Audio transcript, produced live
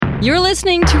You're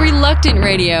listening to Reluctant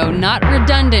Radio, not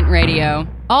Redundant Radio.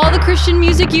 All the Christian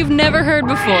music you've never heard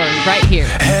before, right here.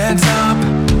 Hands up,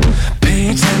 pay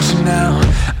attention now.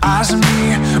 Eyes on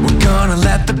me, we're gonna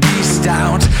let the beast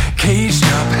out. Caged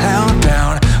up, held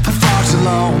down for far too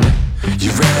long. You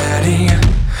ready?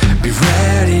 Be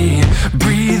ready.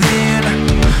 Breathe in,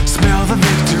 smell the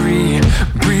victory.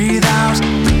 Breathe out,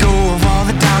 let go of all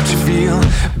the doubt you feel.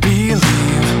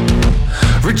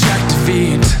 Believe, reject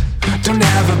defeat. Don't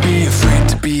ever be afraid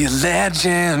to be a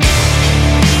legend.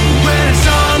 When it's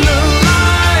on the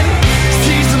line,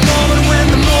 seize the moment when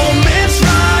the moment's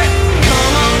right.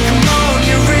 Come on,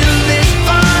 you're in this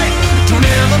fight. Don't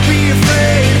ever be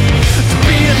afraid to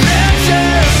be a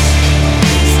legend.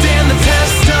 Stand the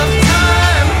test of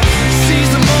time.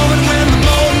 Seize the moment when the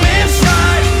moment's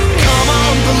right. Come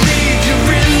on, believe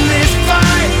you're in this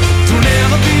fight. Don't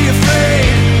ever be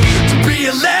afraid to be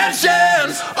a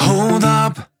legend. Hold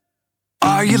up.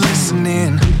 Are you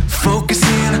listening? Focus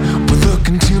in, we're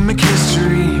looking to make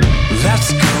history.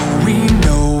 Let's go, we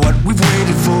know what we've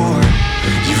waited for.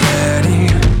 You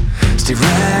ready? Stay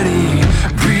ready.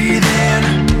 Breathe in,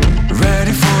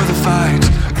 ready for the fight.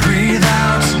 Breathe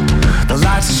out, the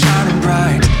lights are shining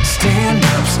bright. Stand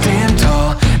up, stand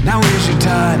tall, now is your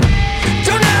time.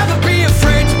 Don't ever be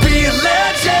afraid to be a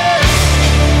legend.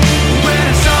 When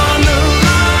it's on the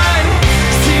line,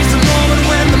 seize the moment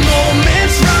when the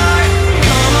moment's right.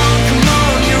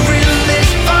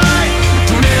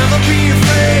 Be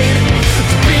afraid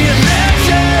to be a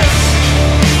legend.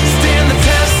 Stand the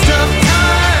test of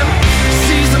time.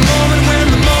 Seize the moment when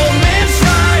the moment's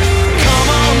right. Come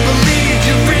on, believe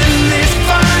you're in this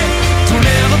fight. Don't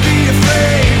ever be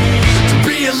afraid to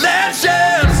be a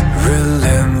legend.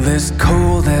 Relentless,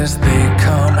 cold as they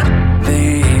come.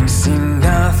 They ain't seen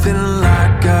nothing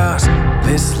like us.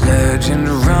 This legend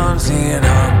runs in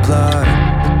our blood.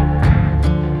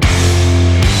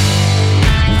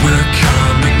 We're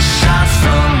coming shot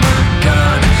from a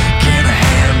gun. Can't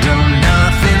handle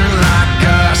nothing like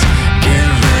us. Get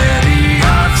ready,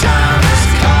 our time has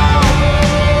come.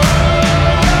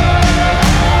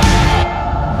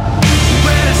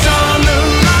 When it's on the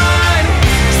line,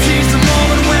 seize the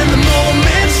moment when the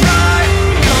moment's right.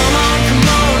 Come on,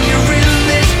 you're in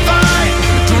this fight.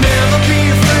 Don't ever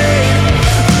be afraid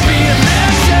to be a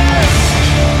legend.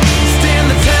 Stand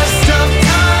the test of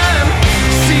time.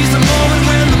 Seize the moment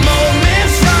when the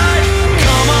moment's right.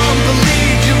 Come on,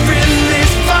 believe you're in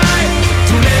this fight.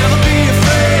 Don't ever be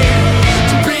afraid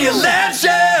to be a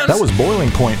legend. That was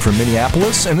Boiling Point from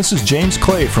Minneapolis, and this is James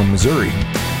Clay from Missouri.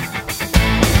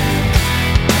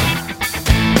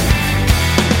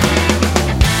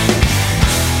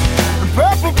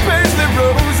 Purple paisley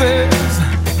roses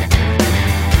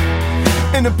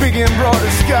in the big and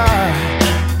broader sky,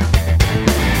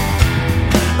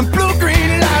 and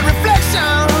blue-green light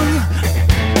reflection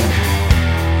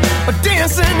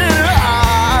dancing in her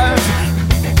eyes.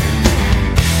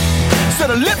 Said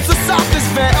her lips are soft as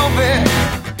velvet.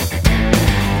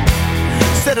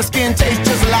 Said her skin tastes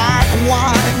just like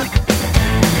wine.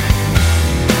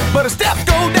 But her steps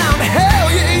go down to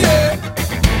hell, yeah, yeah.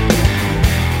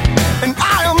 And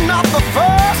I am not the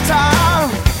first time.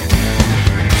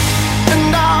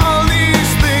 And all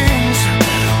these things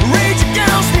rage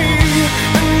against me,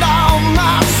 and all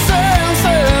my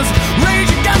senses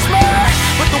rage against me.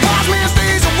 But the wise man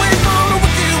stays away from the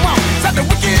wicked one. Said the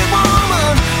wicked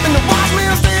woman. And the wise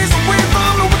man stays away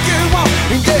from the wicked one.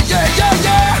 Yeah, yeah, yeah,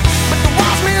 yeah. But the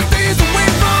wise man stays away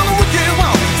from the wicked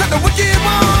one. Said the wicked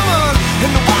woman.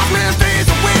 And the wise man stays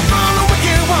away from the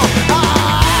wicked one.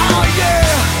 Oh, yeah.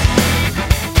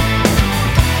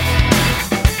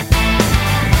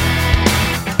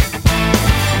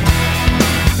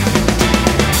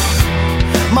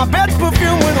 My bed's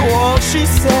perfume with oil, she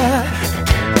said,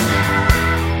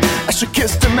 as she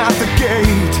kissed him at the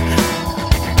gate.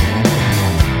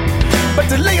 But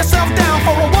to lay yourself down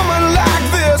for a woman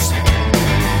like this,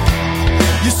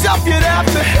 yourself you'd have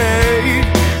to hate.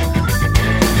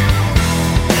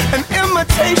 An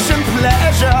imitation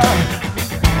pleasure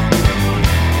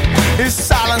is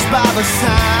silenced by the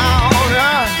sound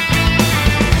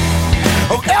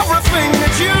of everything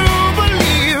that you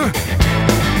believe.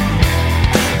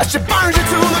 As she burns you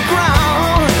to the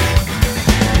ground.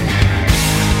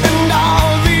 And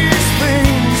all these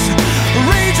things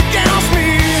rage against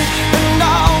me, and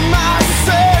all my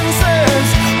senses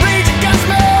rage against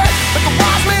me. But the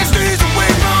wise man stays away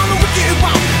from the wicked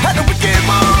one. And the wicked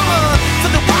woman. So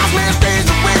the wise man stays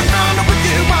away from the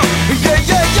wicked one. Yeah,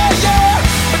 yeah, yeah, yeah.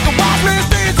 But the wise man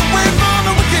stays away from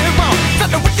the wicked one. So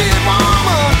the wicked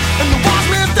woman. And the wise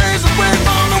man stays away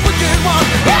from the wicked one.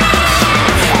 Ah!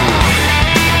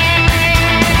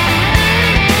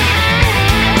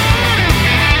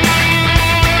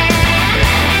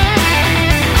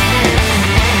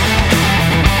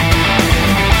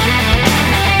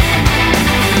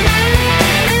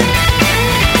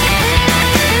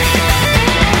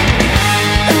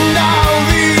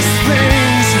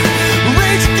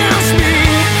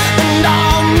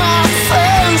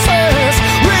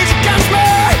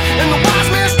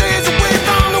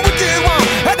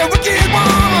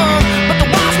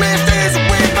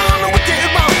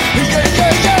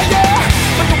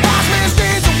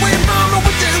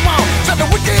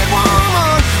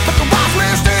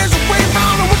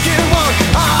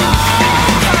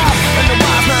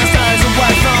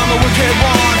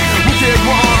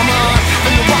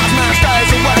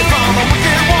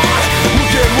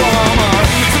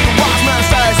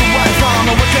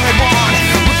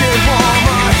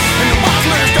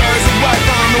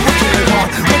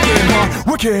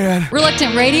 can.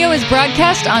 Reluctant Radio is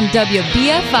broadcast on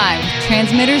WBFI with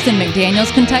transmitters in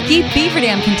McDaniels, Kentucky, Beaver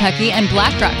Dam, Kentucky, and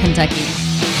Black Rock, Kentucky.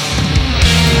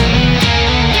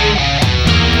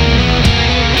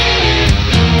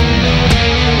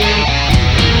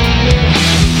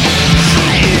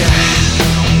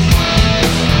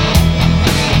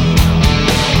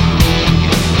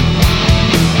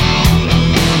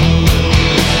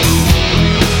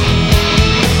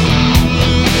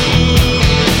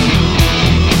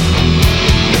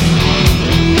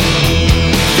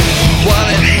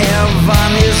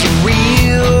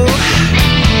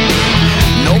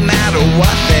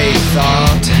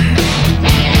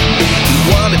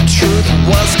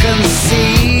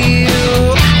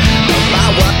 Conceal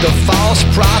about what the false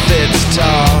prophets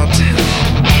taught.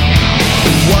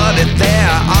 What if there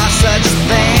are such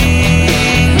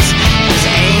things as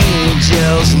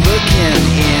angels looking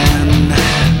in?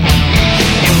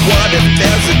 And what if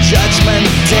there's a judgment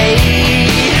day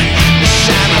to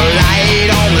shine a light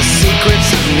on the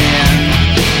secrets of men?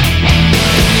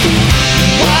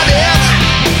 What if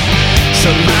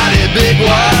somebody big,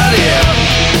 what if?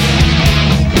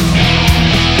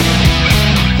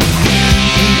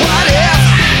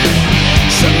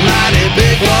 Somebody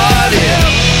big, what if?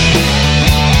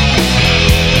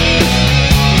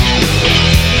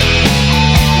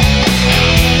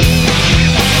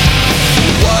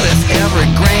 What if every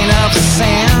grain of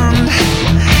sand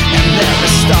and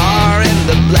every star in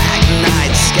the black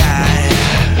night sky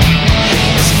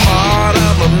is part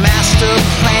of a master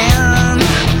plan,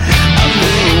 a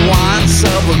nuance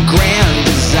of a grand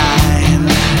design?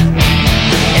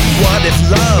 And what if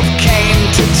love came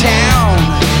to town?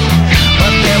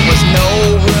 There was no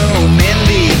room in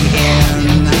the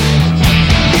inn.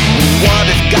 What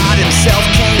if God himself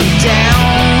came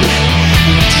down,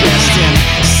 dressed in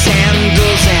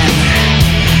sandals and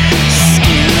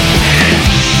skin?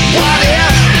 What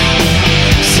if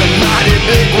somebody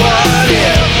big, what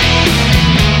if?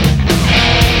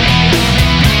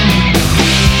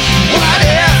 What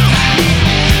if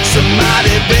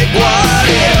somebody big, what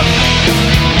if?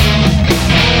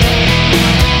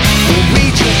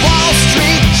 Read your Wall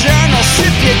Street Journal,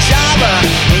 sip your Java,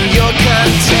 and you're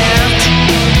content.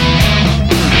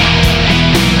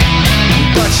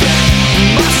 But you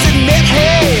must admit,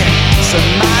 hey,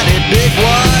 somebody big,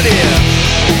 what if?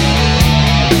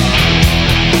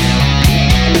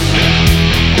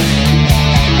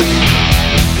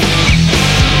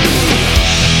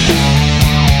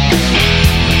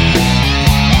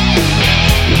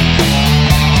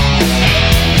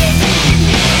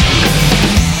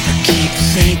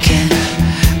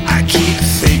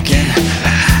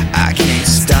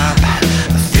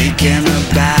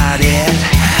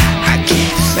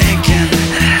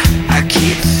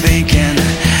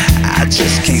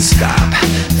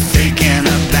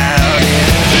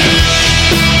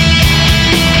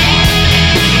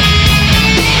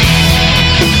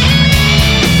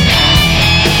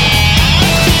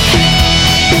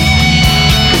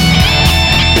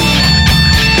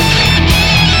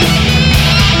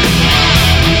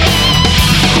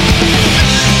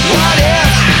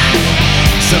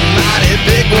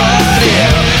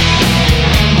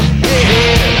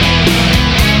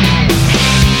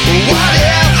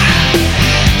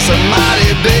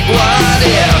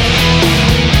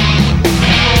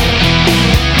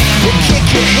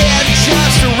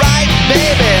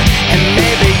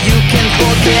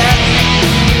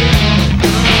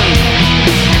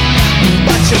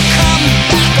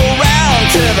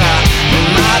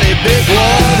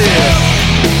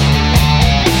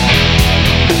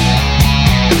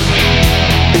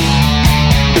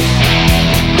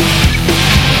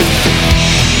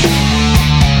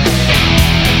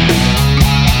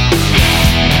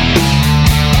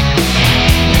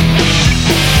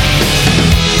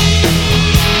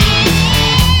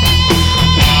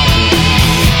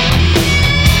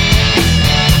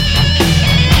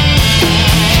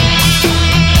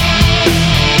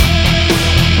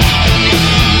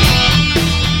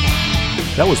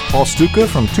 That was Paul Stuka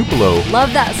from Tupelo.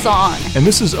 Love that song. And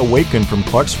this is Awaken from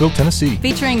Clarksville, Tennessee.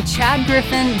 Featuring Chad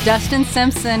Griffin, Dustin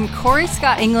Simpson, Corey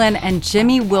Scott England, and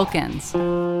Jimmy Wilkins.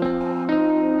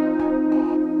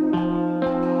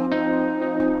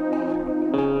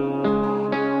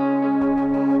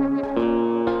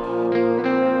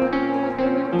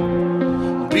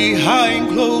 Behind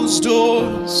closed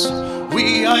doors,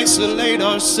 we isolate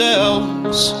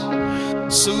ourselves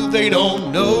so they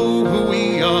don't know who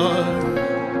we are.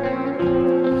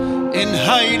 In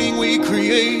hiding we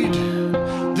create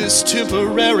this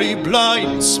temporary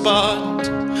blind spot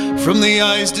from the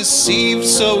eyes deceived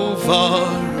so far.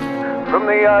 From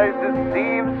the eyes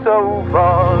deceived so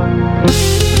over.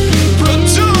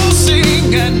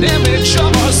 Producing an image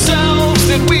of ourselves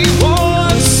that we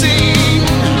want seen,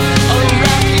 a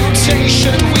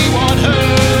reputation we want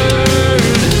heard,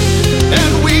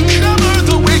 and we cover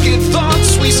the wicked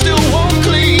thoughts we still won't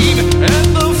clean,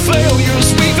 and the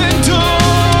failures we've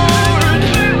endured.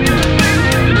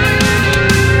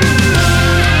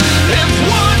 If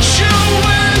what you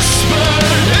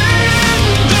whispered in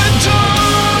the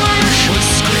dark was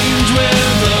screamed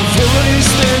with a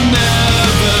voice that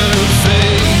never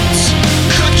fades,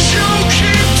 could you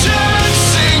keep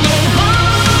dancing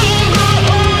around the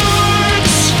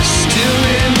hearts still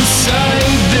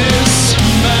inside this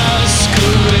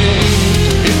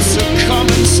masquerade? It's a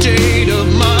common state of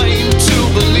mind to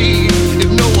believe if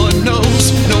no one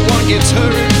knows, no one gets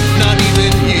hurt, not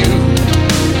even you.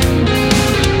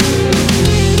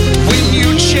 When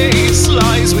you chase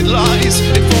lies with lies,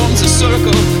 it forms a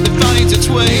circle that finds its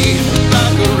way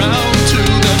back around to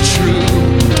the truth.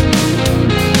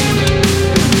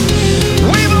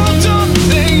 We've all done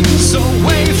things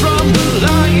away from the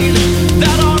light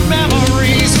that our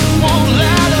memories won't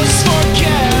let us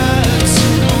forget.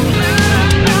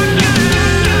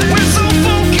 We're so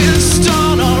focused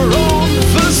on our own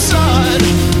facade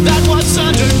that what's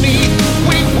underneath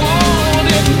we won't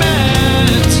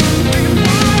admit.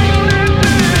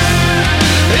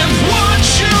 If what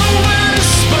you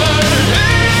whispered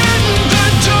in the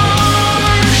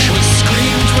dark was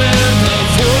screamed with a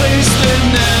voice that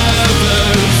never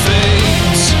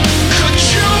fades, could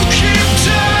you keep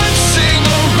dancing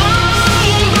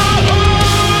around the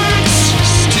hearts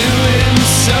still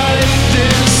inside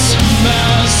this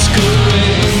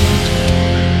masquerade?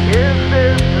 Is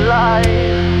this life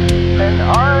an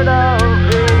art of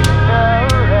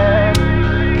ignorance?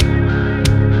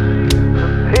 To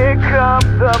pick up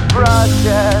the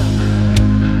process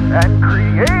and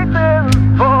create this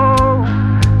full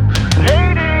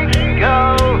hating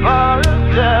of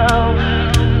ourselves.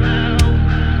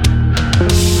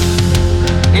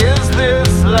 Is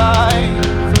this life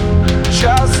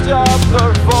just a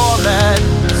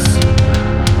performance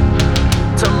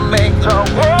to make the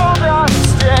world a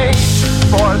stage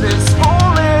for this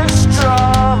foolish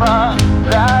drama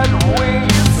that we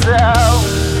sell?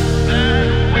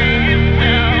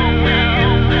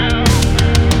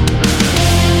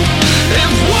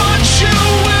 If what you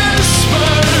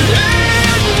whispered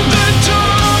in the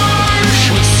dark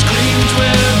was screamed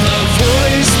with a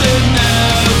voice that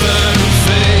never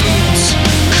fades,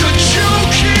 could you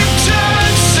keep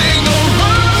dancing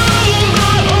around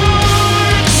the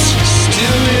hearts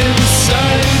still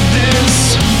inside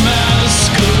this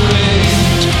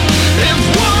masquerade? If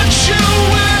what you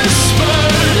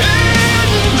whispered in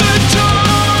the dark,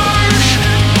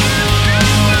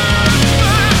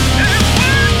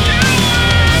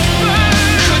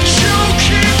 could you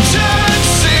keep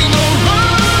dancing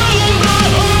around the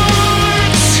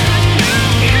hearts?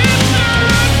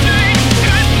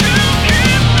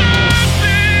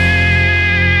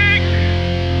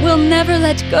 We'll never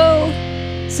let go.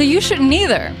 So you shouldn't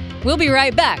either. We'll be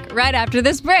right back, right after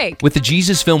this break. With the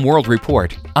Jesus Film World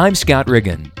Report, I'm Scott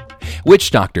Riggin.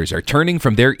 Witch doctors are turning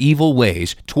from their evil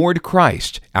ways toward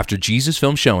Christ after Jesus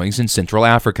film showings in Central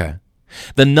Africa.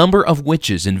 The number of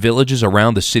witches in villages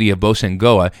around the city of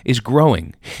Bosengoa is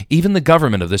growing. Even the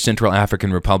government of the Central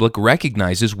African Republic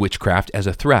recognizes witchcraft as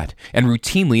a threat and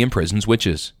routinely imprisons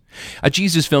witches. A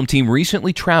Jesus film team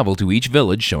recently traveled to each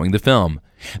village showing the film.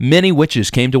 Many witches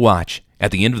came to watch.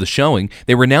 At the end of the showing,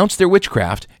 they renounced their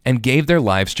witchcraft and gave their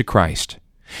lives to Christ.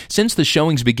 Since the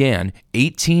showings began,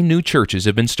 18 new churches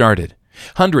have been started.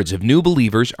 Hundreds of new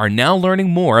believers are now learning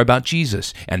more about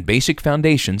Jesus and basic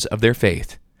foundations of their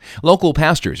faith. Local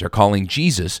pastors are calling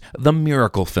Jesus the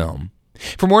miracle film.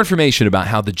 For more information about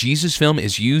how the Jesus film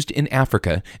is used in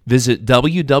Africa, visit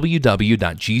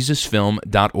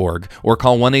www.jesusfilm.org or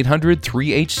call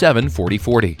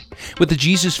 1-800-387-4040. With the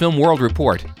Jesus Film World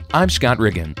Report, I'm Scott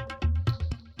Riggin.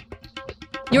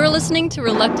 You're listening to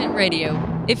Reluctant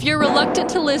Radio. If you're reluctant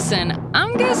to listen,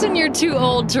 I'm guessing you're too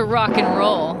old to rock and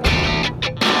roll.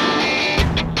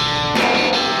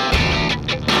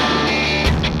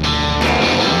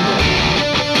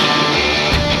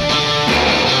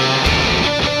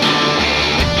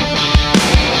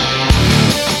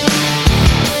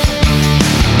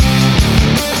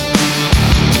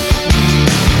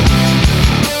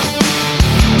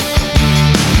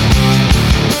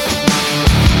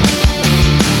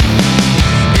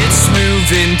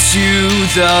 To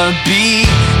the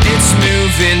beat, it's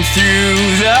moving through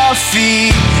the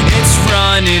feet, it's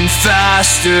running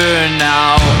faster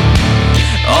now,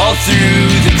 all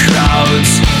through the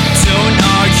crowds, to Don't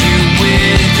argue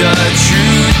with the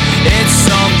truth. It's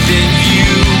something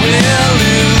you will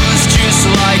lose, just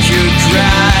like your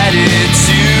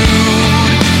gratitude.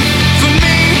 For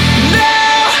me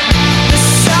now, the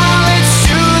silence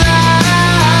too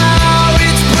loud.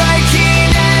 It's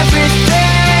breaking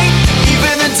everything,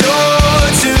 even the door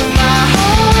to my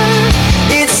heart.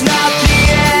 It's not the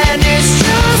end, it's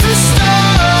just the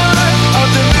start of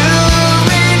the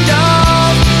movement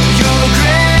of your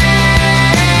grace.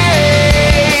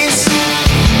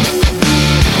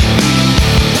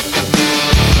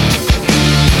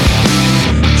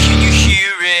 Can you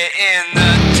hear it in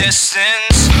the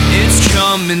distance? It's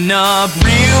coming up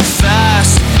real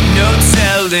fast. No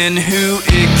telling who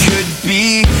it could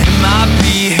be. It might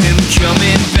be him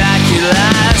coming back at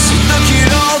last. Look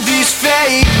at all these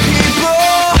fake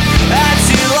people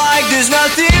acting like there's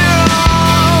nothing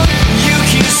wrong. You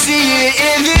can see it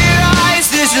in their eyes.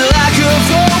 There's a lack of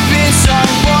hope in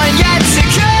someone yet to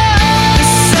come. The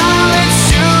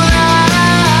silence too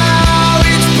loud.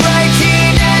 It's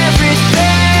breaking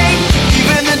everything,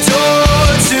 even the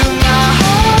door to my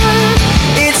heart.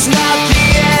 It's not the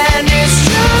end, it's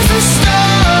just the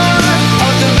start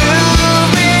of the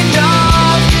movement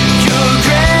of your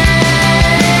grace.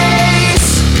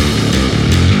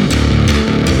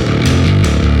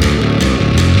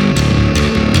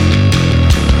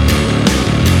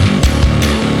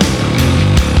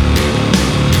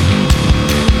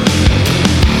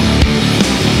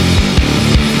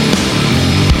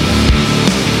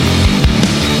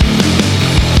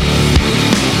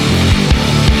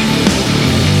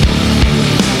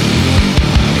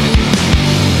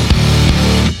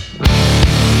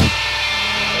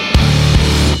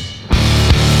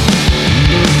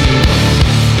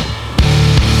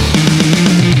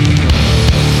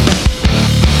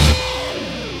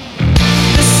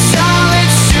 The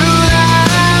silence too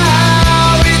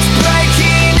loud. It's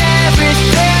breaking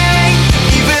everything,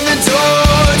 even the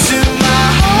door to my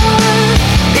heart.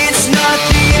 It's not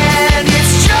the end,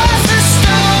 it's just the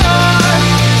start.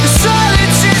 The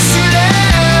silence is too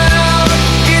loud.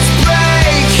 It's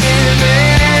breaking me.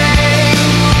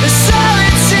 The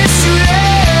silence is too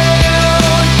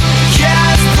loud.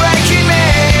 Yeah, it's breaking me.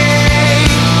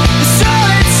 The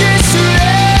silence is too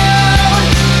loud.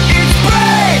 It's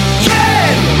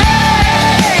breaking me.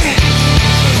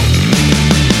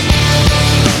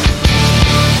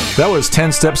 That was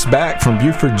 10 Steps Back from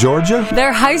Buford, Georgia.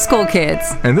 They're high school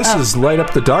kids. And this is Light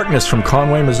Up the Darkness from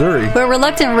Conway, Missouri. Where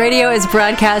Reluctant Radio is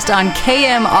broadcast on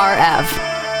KMRF.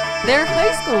 They're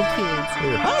high school kids.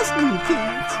 They're high school kids.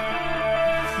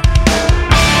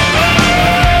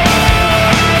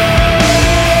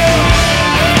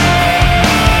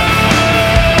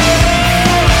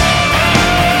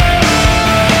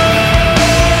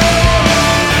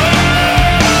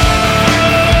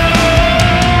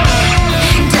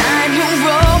 I'm a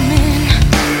Roman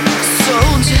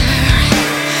soldier,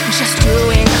 just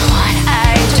doing what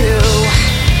I do.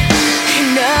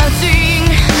 Nothing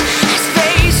has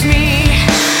faced me.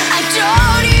 I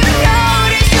don't even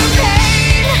notice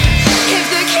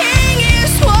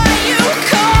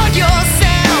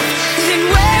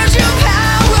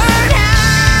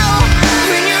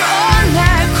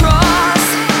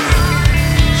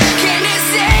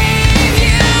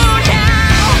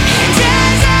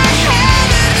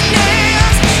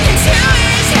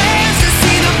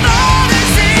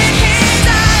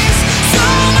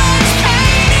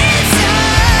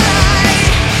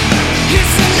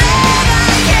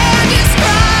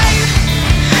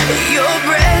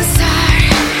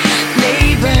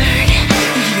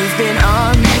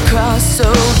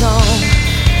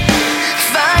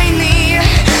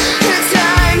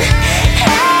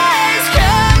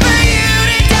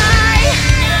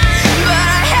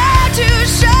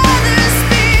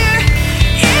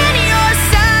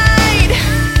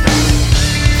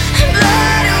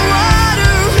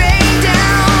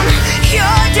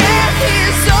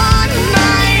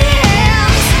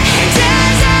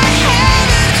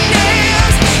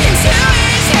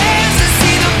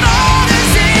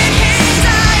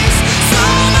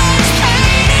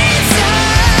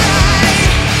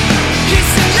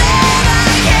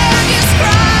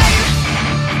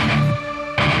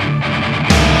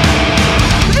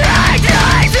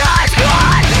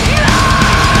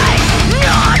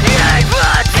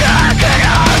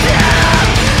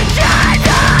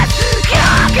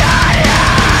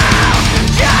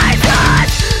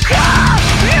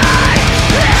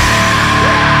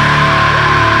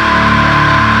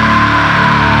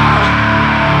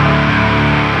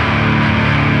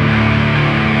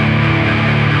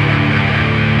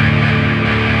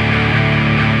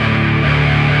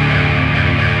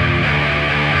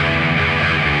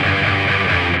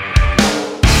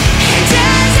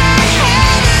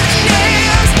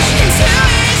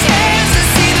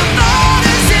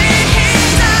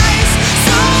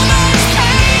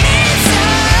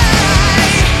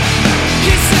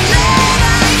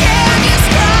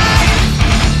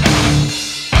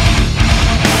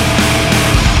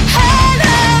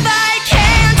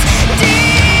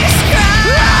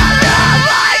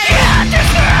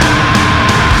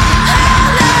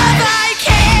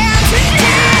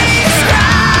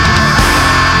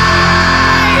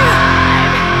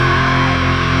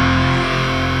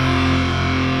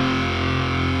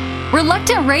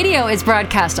Reluctant Radio is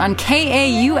broadcast on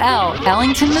KAUL,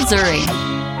 Ellington, Missouri.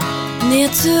 Near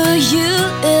to you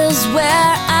is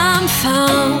where I'm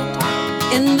found,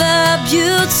 in the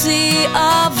beauty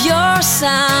of your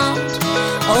sound.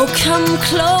 Oh, come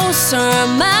closer,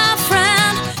 my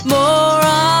friend, more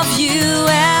of you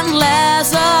and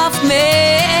less of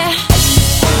me.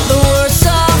 The words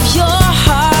of your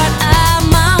heart I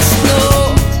must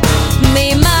know.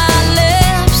 May my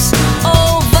lips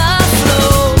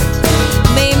overflow,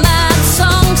 may my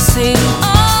tongue sing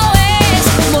always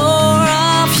more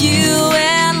of you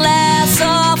and less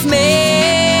of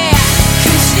me.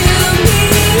 Consume me,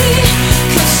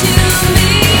 consume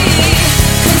me,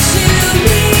 consume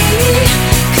me,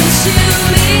 consume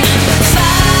me.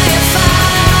 Fire,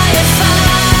 fire, fire,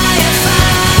 fire,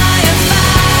 fire,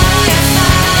 fire,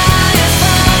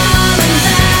 falling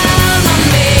down on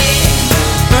me.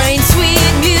 Rain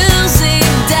sweet music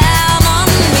down on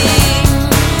me.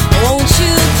 Won't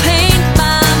you paint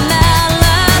my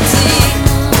melody?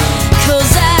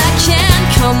 'Cause I can't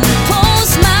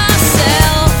compose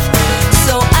myself,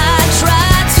 so I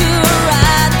try to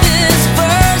write this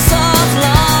verse of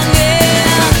longing.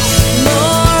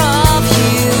 More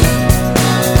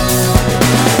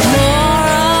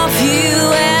of you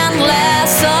and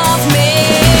less of me.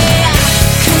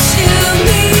 Consume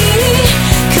me,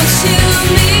 consume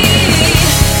me,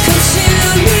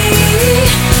 consume me,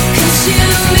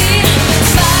 consume me.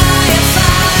 Fire,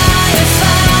 fire,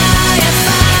 fire, fire,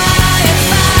 fire,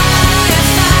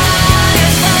 fire,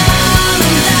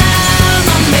 falling down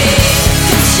on me.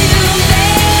 Consume me,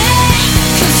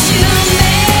 consume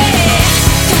me,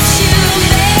 consume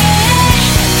me,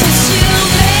 consume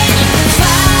me.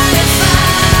 Fire,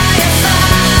 fire,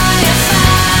 fire,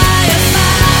 fire, fire,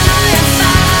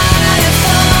 fire,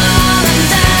 falling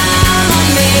down on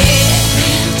me.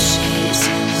 Real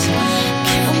Jesus,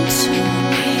 come to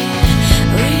me.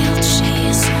 Real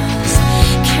Jesus,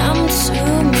 come to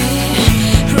me.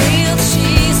 Real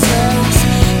Jesus,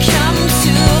 come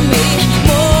to me.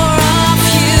 More of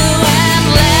you and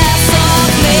less of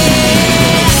me.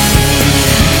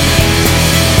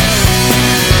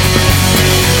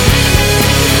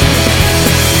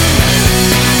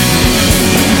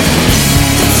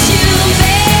 Consume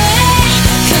me,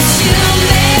 consume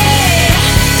me,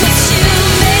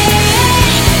 consume me,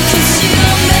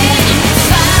 consume me.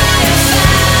 Fire,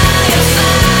 fire,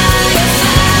 fire,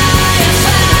 fire,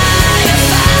 fire,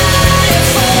 fire,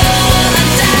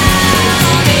 falling down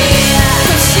on me.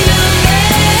 Consume me,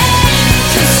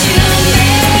 consume me,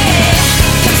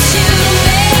 consume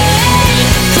me,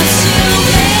 consume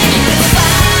me.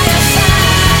 Fire, fire,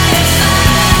 fire,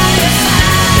 fire,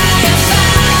 fire,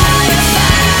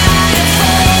 fire,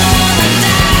 falling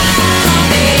down on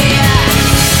me.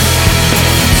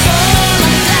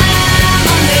 Falling down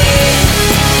on me.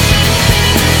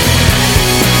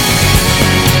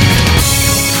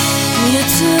 Near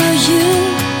to you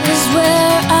is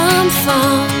where I'm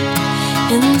found,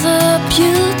 in the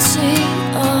beauty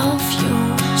of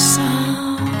your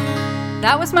sound.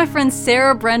 That was my friend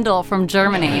Sarah Brendel from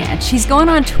Germany, and she's going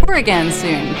on tour again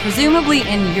soon, presumably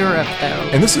in Europe, though.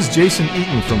 And this is Jason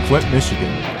Eaton from Flint,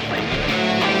 Michigan.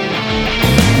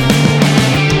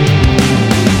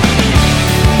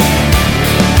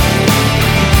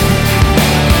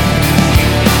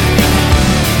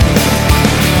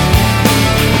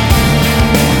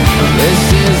 This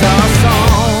is our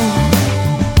song.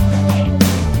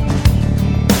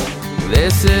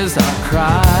 This is our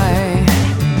cry.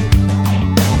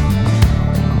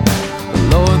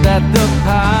 Lord, that the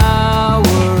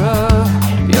power of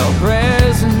your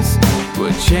presence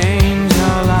would change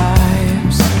our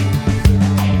lives.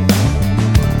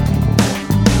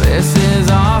 This is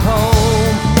our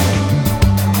hope.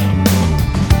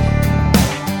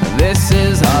 This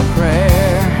is our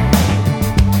prayer.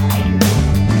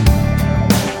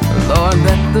 Lord,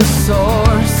 that the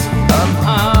source of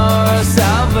our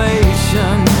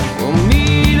salvation will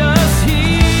meet us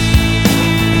here.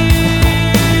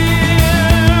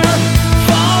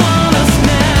 Fall on us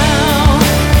now,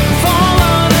 fall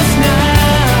on us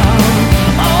now.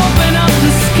 Open up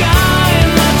the sky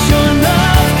and let your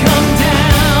love come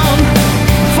down.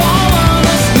 Fall on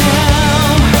us now,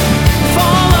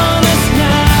 fall on us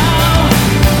now.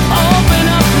 Open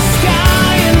up the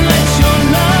sky and let your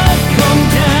love come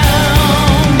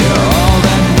down. You're all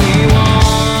that we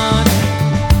want.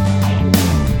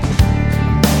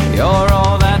 You're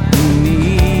all that we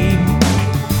need.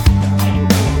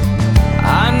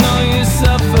 I know you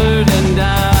suffered and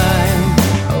died,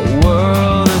 a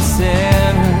world of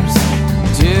sinners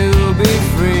to be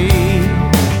free.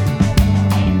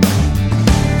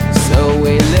 So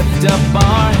we lift up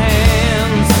our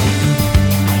hands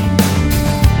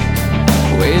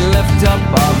lift up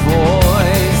our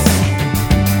voice.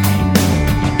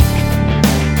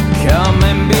 Come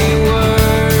and be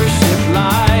worshipped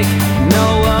like no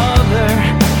other,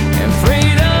 and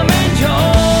freedom and joy.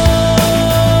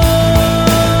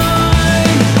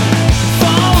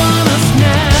 Fall on us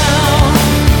now,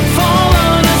 fall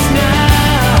on us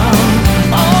now.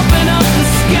 Open up the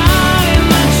sky and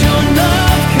let your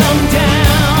love come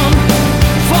down.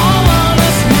 Fall on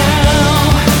us now,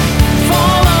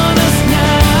 fall on us now.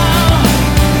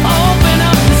 Open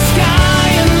up the sky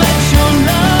and let your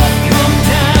love come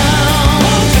down.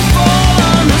 Won't you fall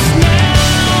on us now?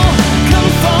 Come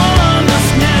fall on us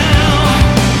now.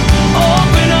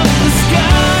 Open up the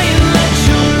sky and let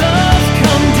your love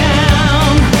come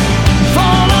down.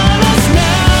 Fall on us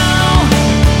now,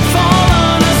 fall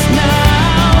on us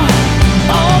now.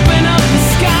 Open up the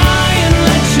sky and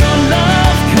let your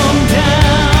love come down.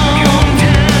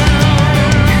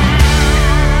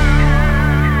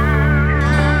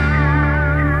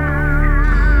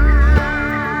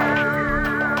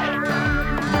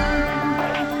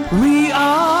 We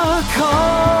are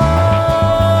calling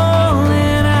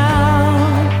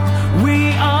out.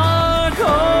 We are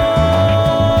calling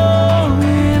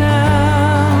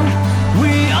out.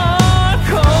 We are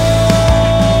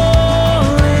calling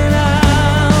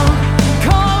out.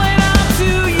 Calling out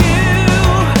to you.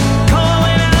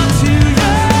 Calling out to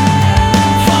you.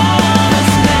 Fall on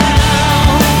us now.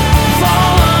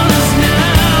 Fall on us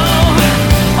now.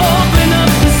 Open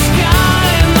up the sky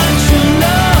and let your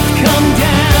love come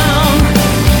down.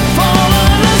 Fall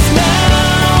on us now.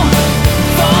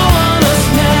 Fall on us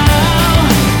now.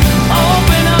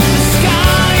 Open up the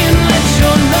sky and let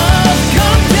your love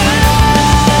come down.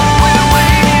 We're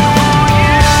waiting for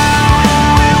you.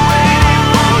 We're waiting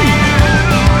for you.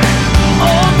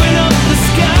 Open up the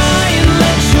sky and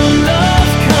let your love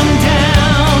come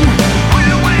down.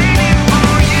 We're waiting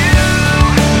for you.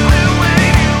 We're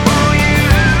waiting for you.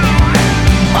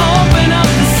 Open up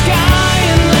the sky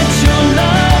and let your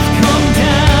love come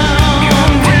down.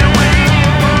 We're waiting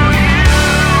for you.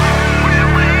 We're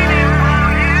waiting for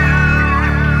you.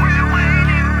 We're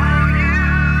waiting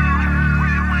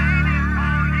for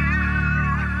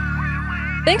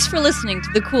you. Thanks for listening to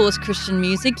the coolest Christian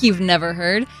music you've never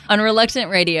heard on Reluctant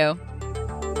Radio.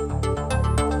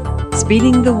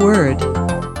 Speeding the Word.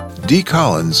 Dee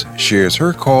Collins shares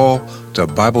her call to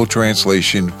Bible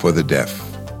translation for the deaf.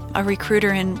 A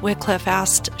recruiter in Wycliffe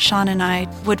asked Sean and I,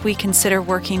 would we consider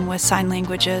working with sign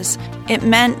languages? It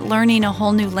meant learning a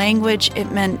whole new language.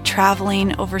 It meant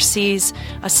traveling overseas,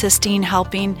 assisting,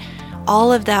 helping.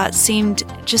 All of that seemed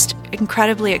just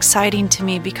incredibly exciting to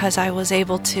me because I was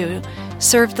able to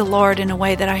serve the Lord in a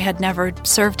way that I had never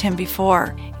served Him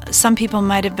before. Some people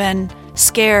might have been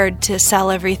scared to sell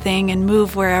everything and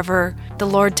move wherever the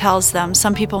Lord tells them.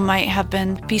 Some people might have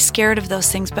be scared of those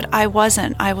things, but I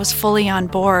wasn't. I was fully on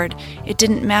board. It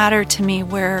didn't matter to me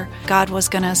where God was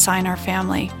going to assign our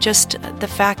family. Just the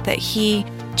fact that He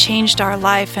changed our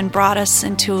life and brought us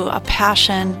into a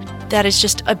passion that is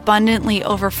just abundantly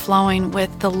overflowing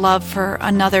with the love for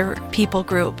another people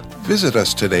group. Visit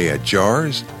us today at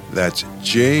JARS, that's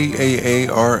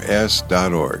JAARS.org.